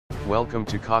Welcome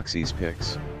to Coxie's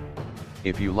Picks.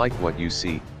 If you like what you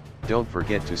see, don't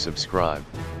forget to subscribe.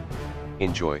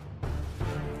 Enjoy.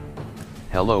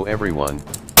 Hello everyone,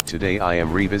 today I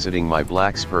am revisiting my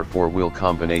Blackspur 4-wheel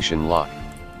combination lock.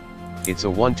 It's a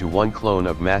 1-to-1 clone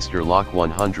of masterlock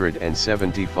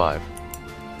 175.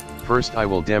 First I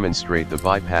will demonstrate the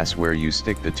bypass where you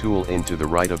stick the tool into the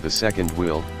right of the second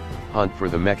wheel, hunt for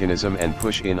the mechanism and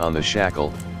push in on the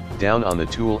shackle, down on the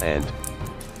tool end.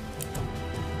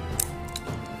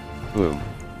 Boom.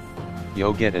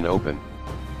 Yo, get an open.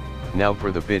 Now for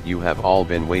the bit you have all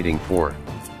been waiting for.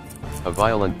 A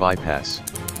violent bypass.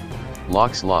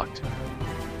 Locks locked.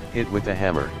 Hit with the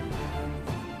hammer.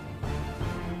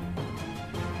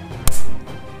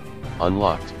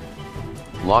 Unlocked.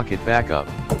 Lock it back up.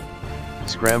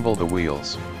 Scramble the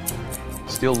wheels.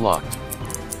 Still locked.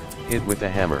 Hit with the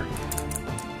hammer.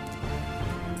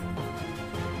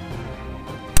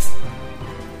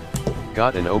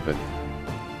 Got an open.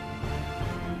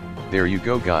 There you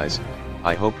go guys,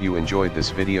 I hope you enjoyed this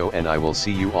video and I will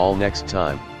see you all next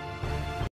time.